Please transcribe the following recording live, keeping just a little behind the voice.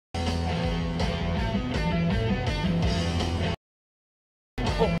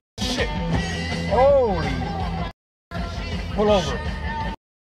Pull over.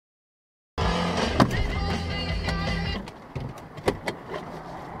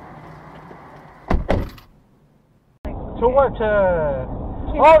 To what?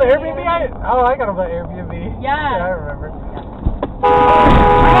 Oh, the Airbnb? I got on the Airbnb. Yeah. I remember.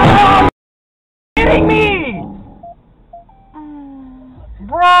 Oh, kidding me!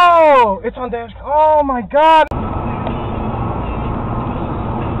 Bro! It's on DashCam. Oh my god! Oh.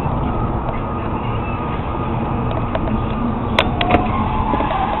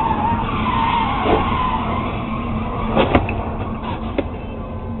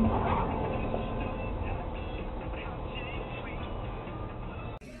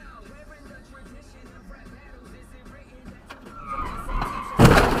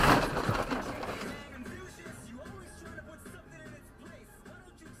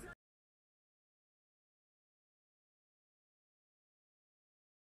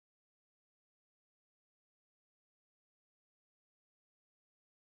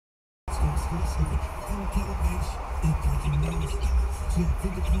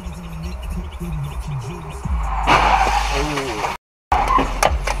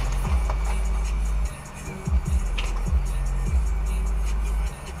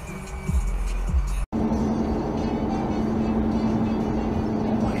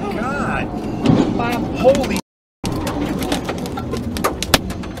 Holy! Oh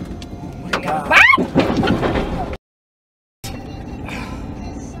my god!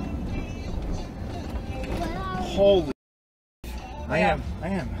 Holy! I am.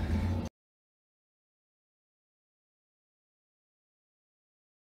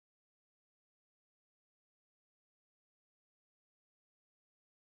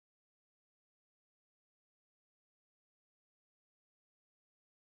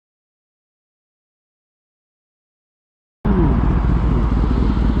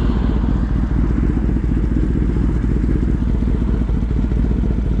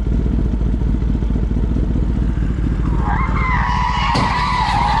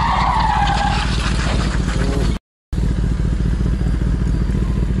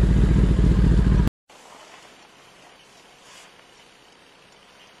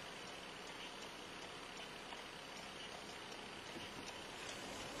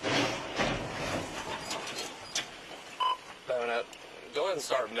 Go ahead and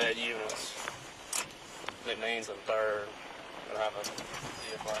start med units. It means in third. And have a D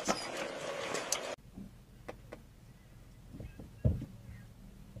class.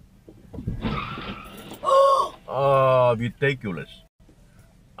 Ridiculous.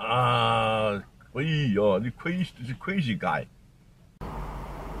 Crazy guy.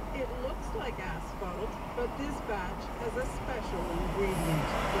 It looks like asphalt, but this batch has a special ingredient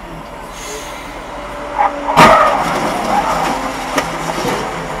in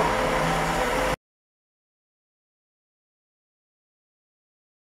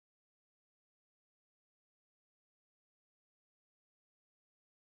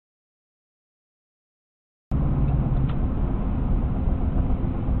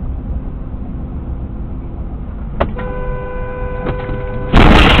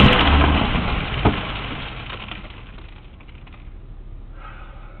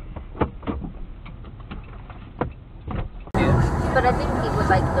But I think he would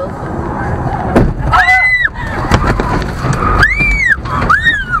like those ones more.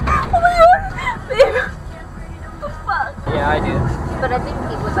 Oh my god! Babe! What the fuck? Yeah, I do. But I think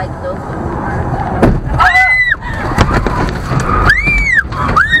he would like those ones more.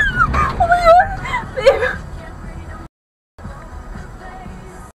 Oh my god! Babe!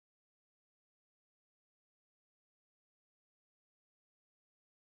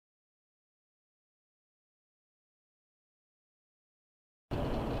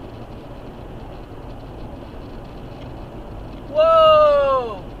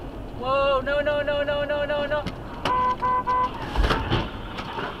 Whoa! Whoa! No! No! No! No! No! No! No!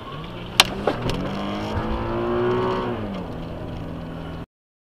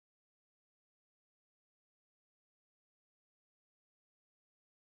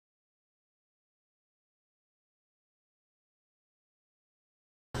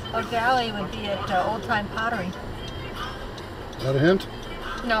 A valley would be at Old Time Pottery. Is that a hint?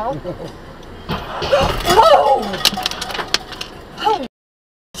 No. Whoa! Oh!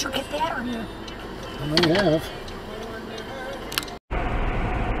 Did you get that on you? I may have.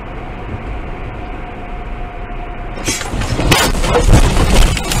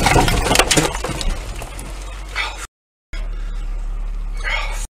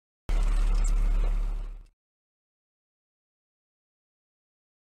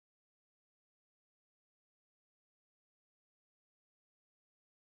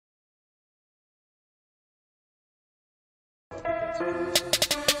 No,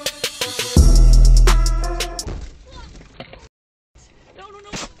 no, no.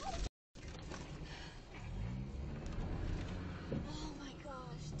 Oh my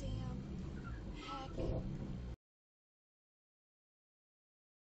gosh, damn. Heck.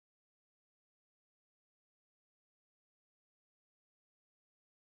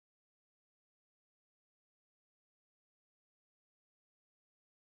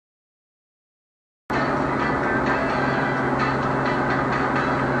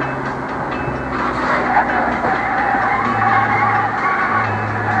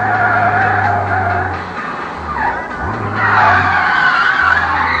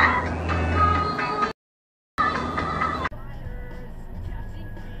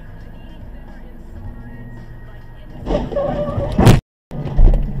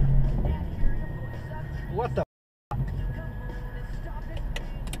 What the?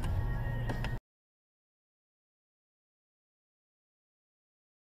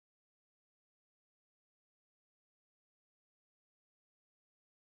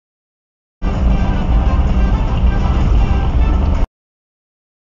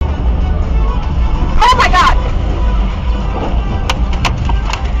 Oh my god!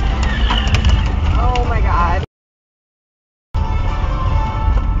 Oh my god.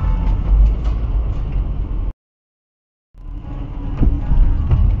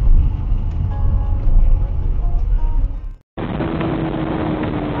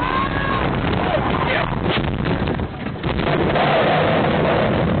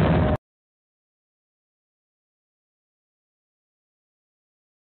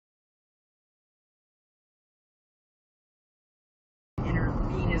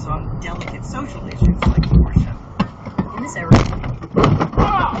 Intervene is on delicate social issues like abortion. In this area,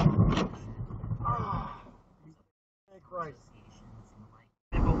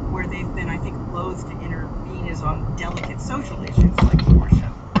 but where they've been, I think, loath to intervene is on delicate social issues like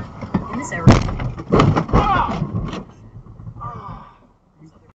abortion. In this area, well,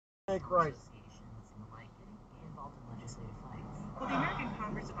 the American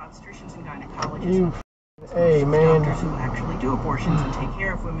Congress of Obstetricians and Gynecologists. Hey, man. Doctors who actually do abortions and take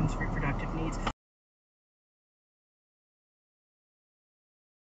care of women's reproductive needs.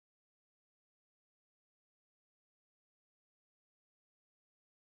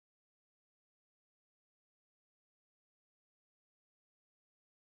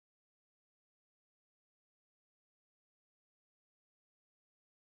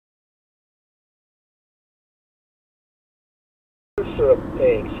 For a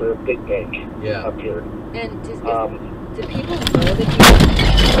bank, for a big bank up here. And do people know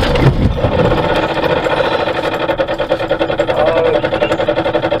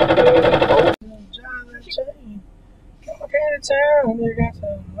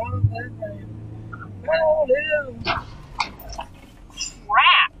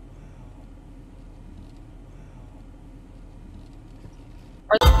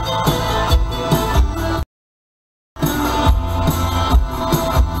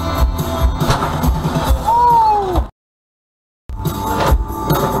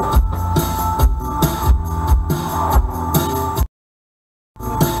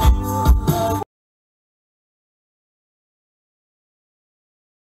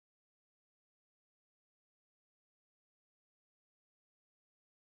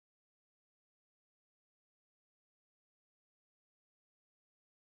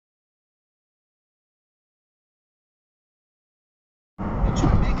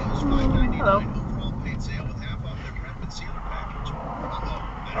Hello.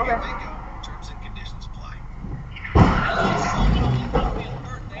 Okay. Terms and conditions apply.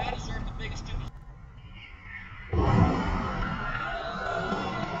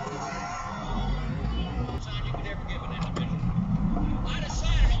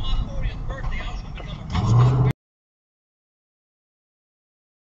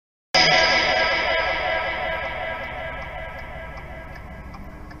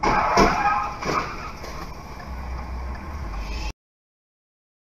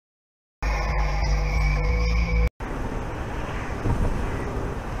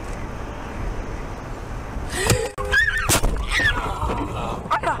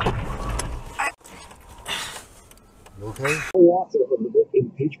 Okay. Co-author of the book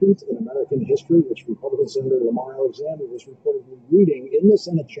Impeachment in American History, which Republican Senator Lamar Alexander was reportedly reading in the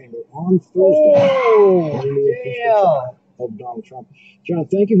Senate chamber on Thursday during the impeachment trial of Donald Trump. John,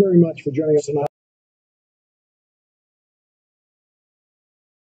 thank you very much for joining us tonight.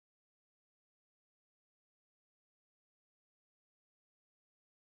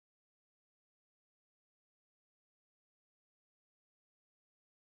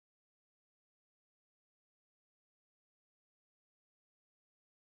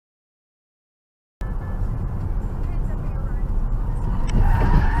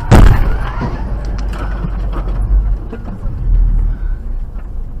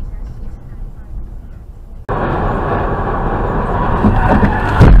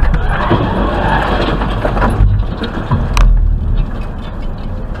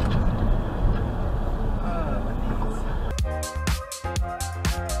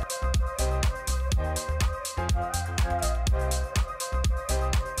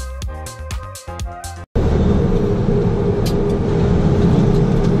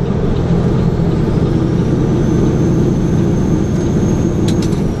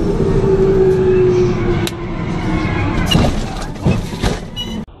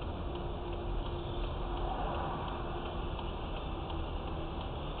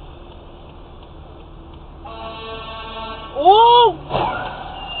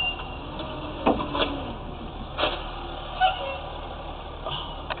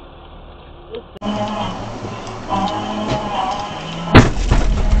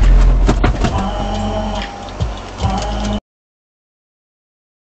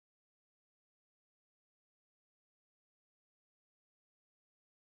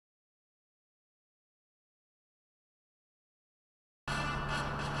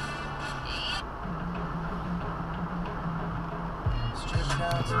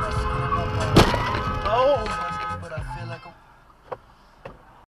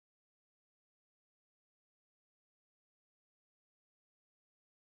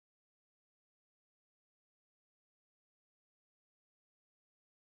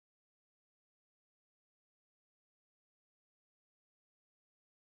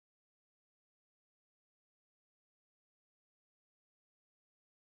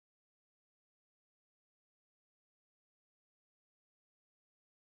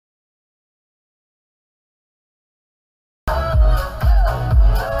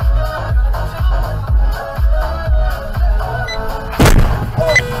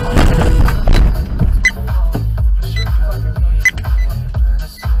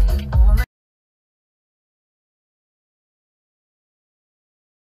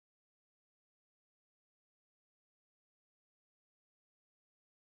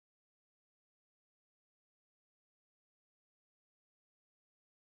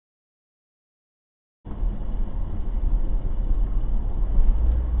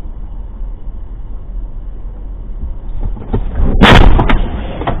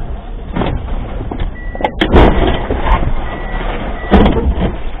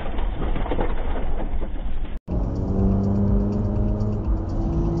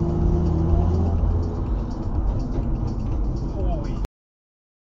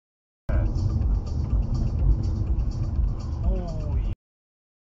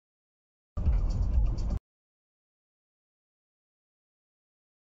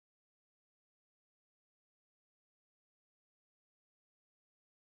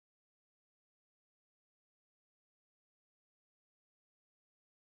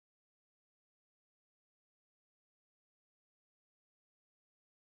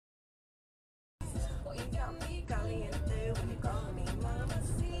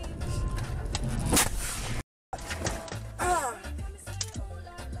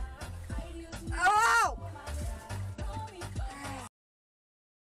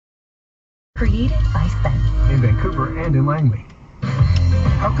 Created by Spence. In Vancouver and in Langley.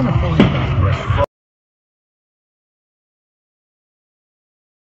 How can a police express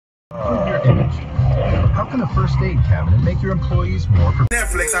your image? How can a first aid cabinet make your employees more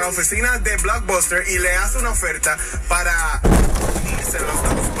Netflix a la oficina de Blockbuster y le hace una oferta para unirse los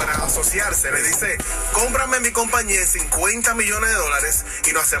dos, para asociarse. Le dice, cómprame mi compañía en $50 millones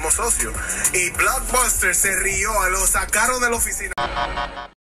y nos hacemos socios. Y Blockbuster se rió, lo sacaron de la oficina.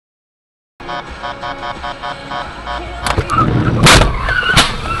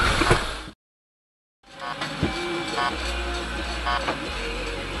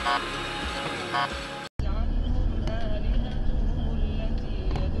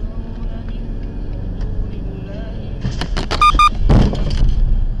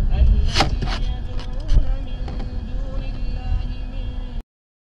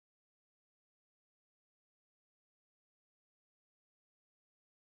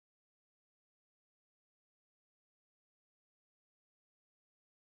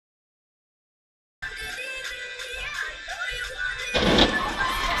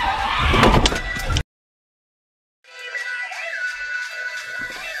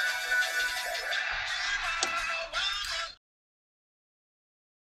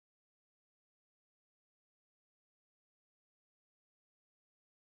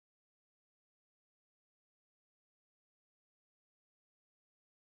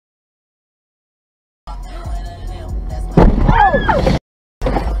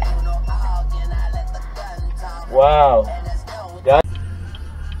 Wow. That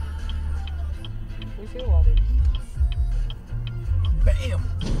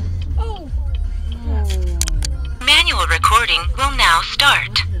Bam! Manual recording will now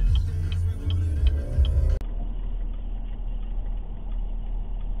start.